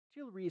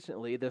Till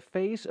recently, the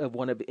face of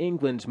one of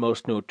England's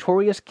most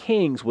notorious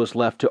kings was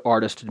left to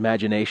artists'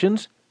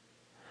 imaginations.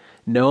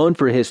 Known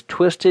for his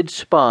twisted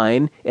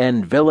spine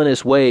and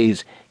villainous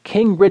ways,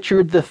 King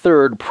Richard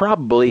III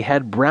probably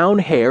had brown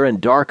hair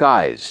and dark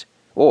eyes,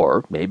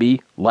 or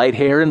maybe light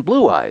hair and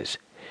blue eyes.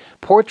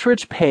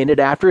 Portraits painted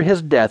after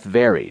his death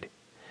varied.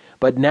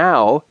 But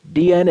now,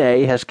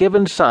 DNA has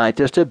given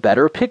scientists a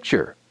better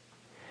picture.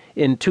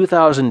 In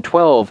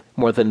 2012,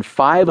 more than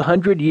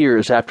 500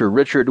 years after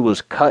Richard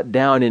was cut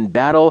down in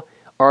battle,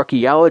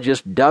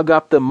 archaeologists dug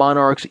up the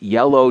monarch's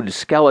yellowed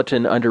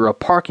skeleton under a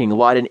parking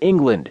lot in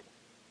England.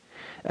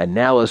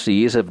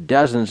 Analyses of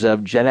dozens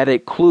of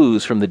genetic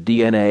clues from the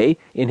DNA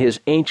in his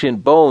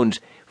ancient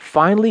bones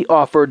finally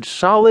offered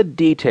solid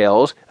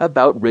details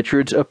about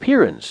Richard's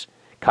appearance,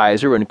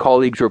 Kaiser and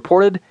colleagues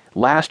reported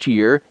last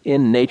year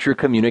in Nature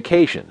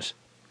Communications.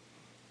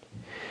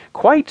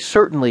 Quite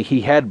certainly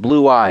he had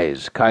blue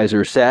eyes,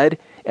 Kaiser said,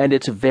 and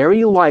it's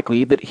very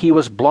likely that he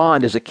was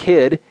blond as a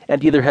kid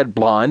and either had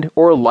blonde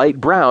or light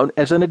brown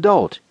as an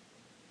adult.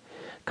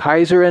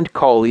 Kaiser and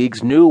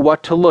colleagues knew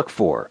what to look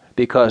for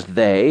because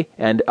they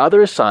and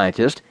other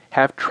scientists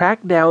have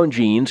tracked down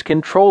genes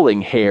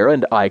controlling hair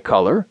and eye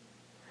color.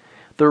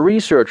 The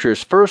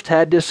researchers first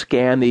had to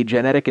scan the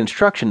genetic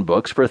instruction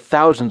books for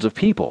thousands of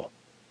people.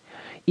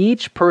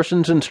 Each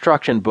person's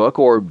instruction book,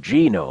 or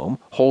genome,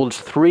 holds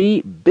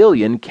 3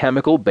 billion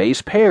chemical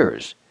base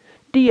pairs,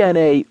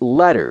 DNA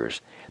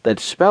letters, that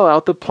spell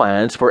out the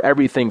plans for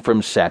everything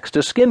from sex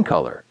to skin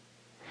color.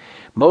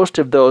 Most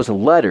of those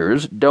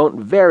letters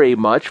don't vary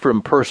much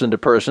from person to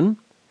person,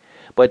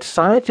 but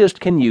scientists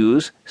can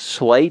use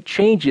slight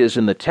changes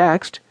in the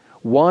text,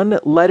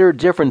 one-letter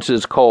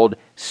differences called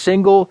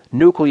single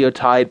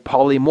nucleotide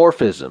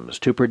polymorphisms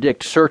to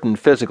predict certain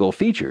physical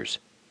features.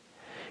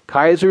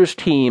 Kaiser's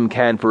team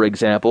can, for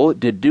example,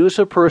 deduce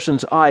a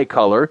person's eye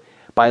color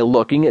by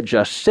looking at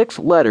just 6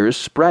 letters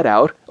spread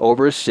out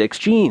over 6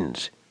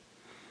 genes.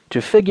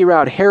 To figure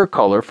out hair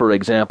color, for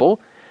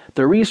example,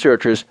 the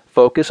researchers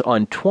focus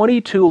on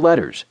 22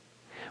 letters.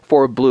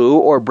 For blue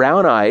or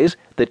brown eyes,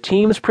 the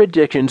team's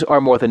predictions are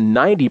more than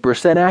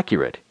 90%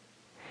 accurate.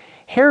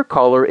 Hair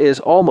color is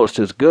almost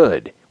as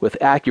good,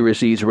 with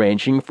accuracies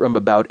ranging from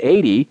about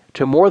 80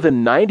 to more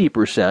than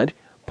 90%,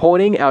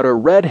 pointing out a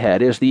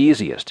redhead is the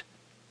easiest.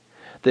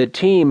 The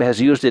team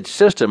has used its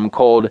system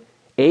called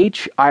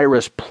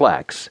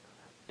H-Iris-Plex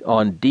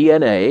on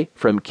DNA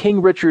from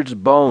King Richard's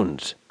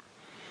bones.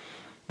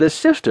 The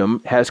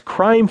system has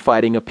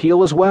crime-fighting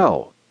appeal as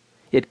well.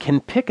 It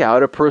can pick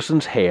out a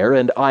person's hair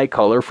and eye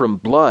color from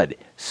blood,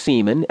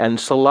 semen,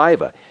 and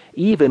saliva,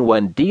 even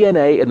when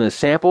DNA in the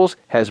samples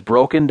has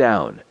broken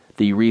down,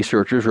 the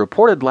researchers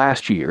reported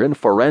last year in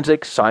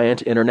Forensic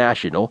Science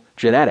International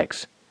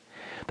Genetics.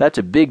 That's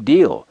a big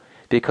deal,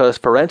 because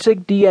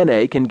forensic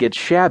DNA can get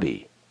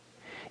shabby.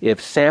 If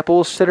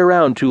samples sit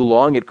around too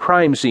long at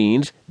crime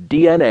scenes,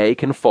 DNA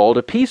can fall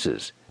to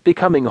pieces,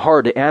 becoming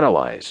hard to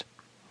analyze.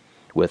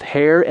 With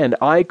hair and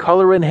eye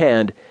color in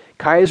hand,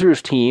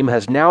 Kaiser's team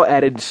has now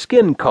added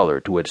skin color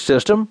to its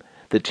system,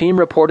 the team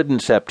reported in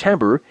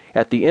September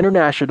at the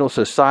International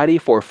Society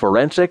for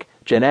Forensic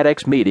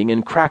Genetics meeting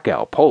in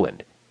Krakow,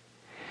 Poland.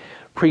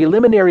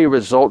 Preliminary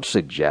results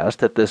suggest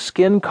that the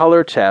skin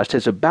color test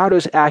is about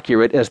as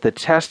accurate as the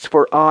tests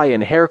for eye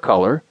and hair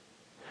color.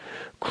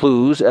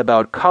 Clues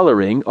about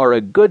coloring are a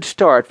good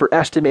start for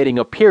estimating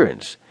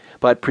appearance,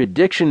 but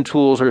prediction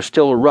tools are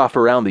still rough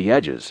around the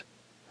edges.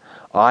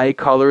 Eye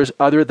colors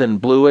other than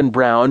blue and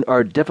brown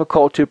are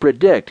difficult to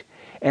predict,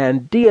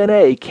 and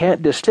DNA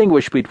can't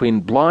distinguish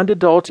between blonde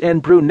adults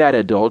and brunette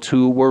adults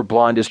who were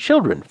blonde as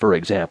children, for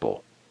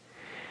example.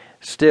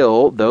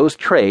 Still, those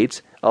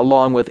traits,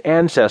 along with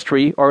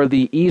ancestry, are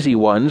the easy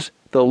ones,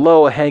 the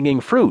low-hanging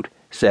fruit,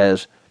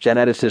 says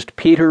geneticist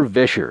Peter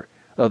Vischer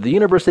of the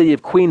University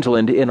of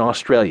Queensland in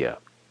Australia.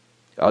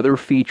 Other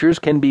features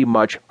can be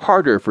much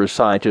harder for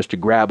scientists to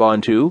grab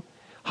onto.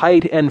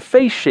 Height and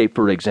face shape,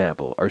 for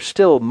example, are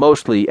still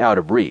mostly out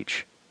of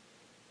reach.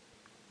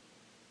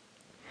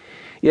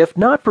 If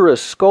not for a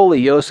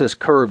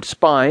scoliosis-curved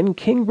spine,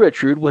 King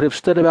Richard would have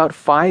stood about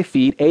 5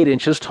 feet 8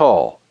 inches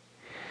tall.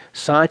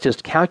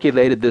 Scientists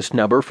calculated this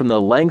number from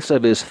the lengths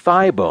of his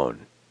thigh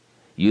bone.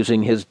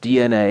 Using his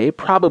DNA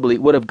probably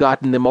would have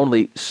gotten them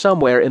only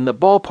somewhere in the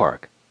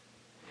ballpark.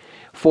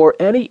 For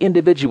any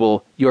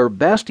individual, your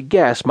best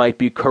guess might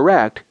be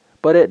correct,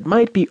 but it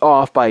might be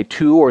off by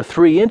 2 or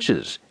 3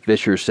 inches,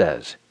 Vischer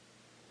says.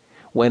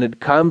 When it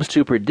comes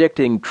to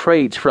predicting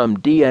traits from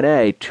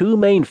DNA, 2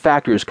 main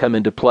factors come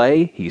into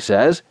play, he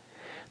says.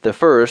 The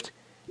first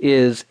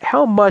is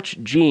how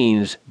much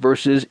genes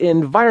versus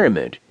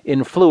environment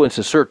influence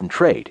a certain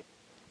trait.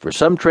 For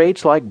some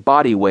traits like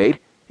body weight,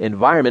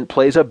 environment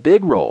plays a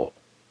big role.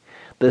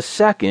 The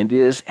second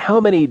is how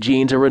many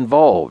genes are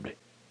involved.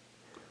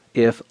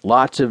 If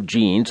lots of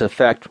genes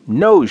affect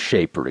nose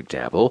shape, for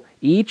example,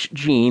 each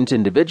gene's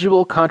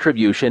individual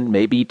contribution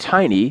may be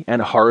tiny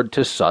and hard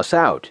to suss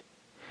out.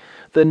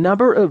 The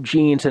number of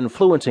genes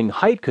influencing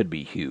height could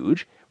be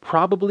huge,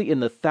 probably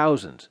in the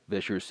thousands,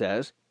 Vischer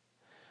says.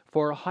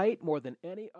 For height more than any